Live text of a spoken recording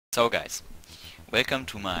So guys, welcome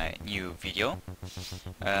to my new video.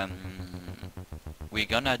 We're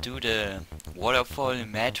gonna do the waterfall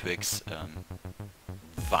matrix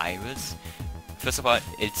virus. First of all,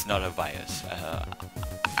 it's not a virus.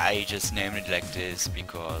 I just named it like this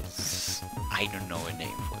because I don't know a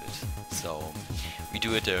name for it. So we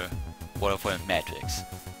do it the waterfall matrix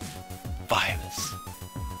virus.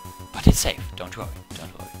 But it's safe, don't worry,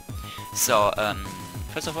 don't worry. So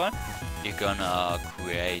first of all, you're gonna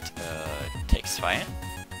create a text file.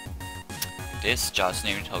 This, just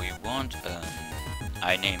name it how you want.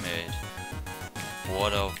 I name it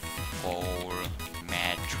waterfall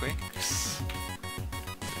matrix.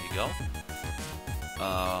 There you go.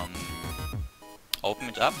 Open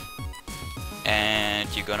it up, and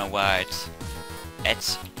you're gonna write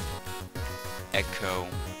at echo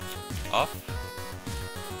of,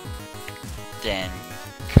 then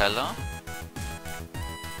color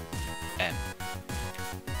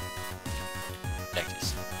like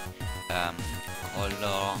this.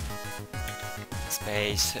 Color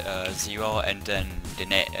space 0 and then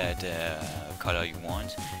the color you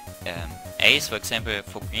want. A is for example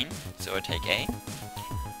for green, so I take A.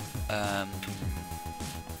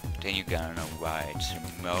 Then you're gonna write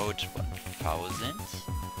mode 1000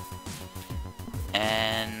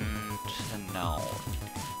 and now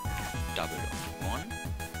double of 1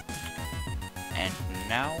 and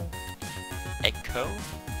now echo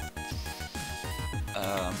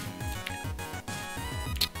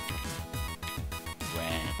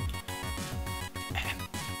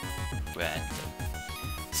random.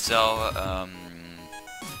 So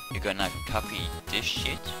you're gonna copy this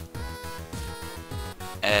shit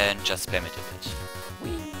and just spam it a bit.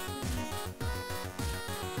 Whee!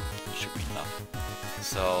 Should be enough.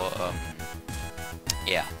 So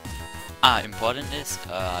yeah. Important is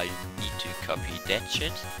you need to copy that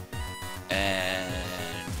shit and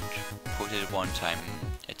put it one time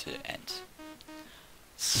at the end.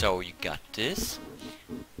 So you got this,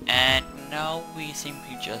 and now we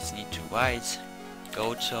simply just need to write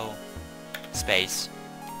goto space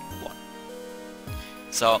 1.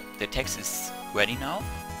 So the text is ready now.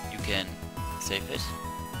 You can save it,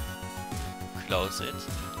 close it,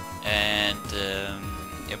 and the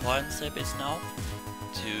important step is now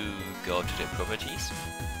to go to the properties,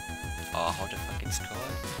 or how the fuck it's called,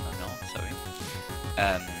 I don't know, sorry.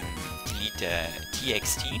 Delete the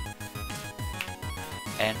txt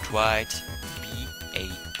and write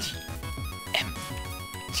BATMT.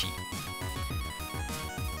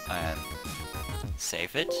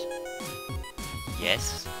 Save it,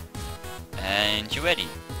 yes, and you're ready.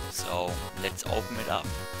 So let's open it up.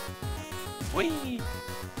 Whee!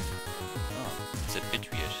 Oh, it's a bit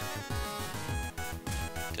weird.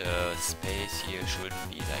 The space here shouldn't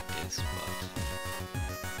be like this,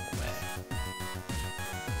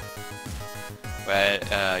 but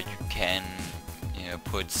well, you can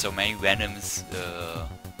put so many randoms.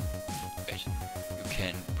 Wait, you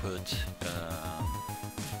can put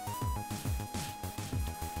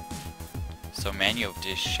so many of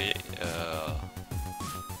this shit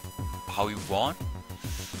how you want.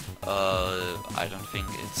 I don't think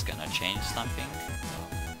it's gonna change something.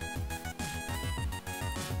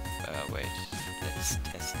 Wait, let's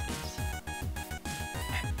test it.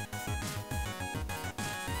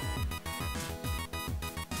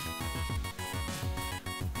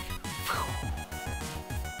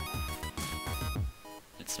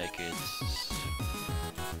 Let's make it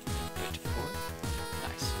beautiful.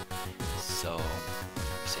 Nice. So,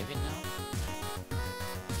 save it now.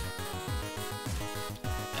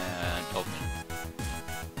 And open it.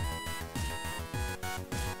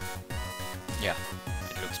 Yeah.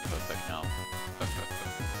 Looks perfect now.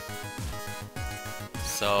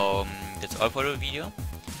 So that's all for the video.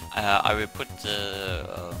 I will put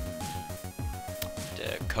the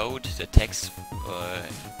code, the text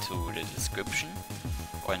to the description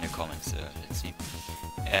or in the comments. Let's see.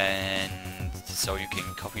 And so you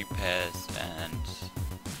can copy paste and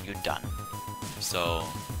you're done. So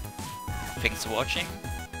thanks for watching,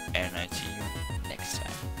 and I see you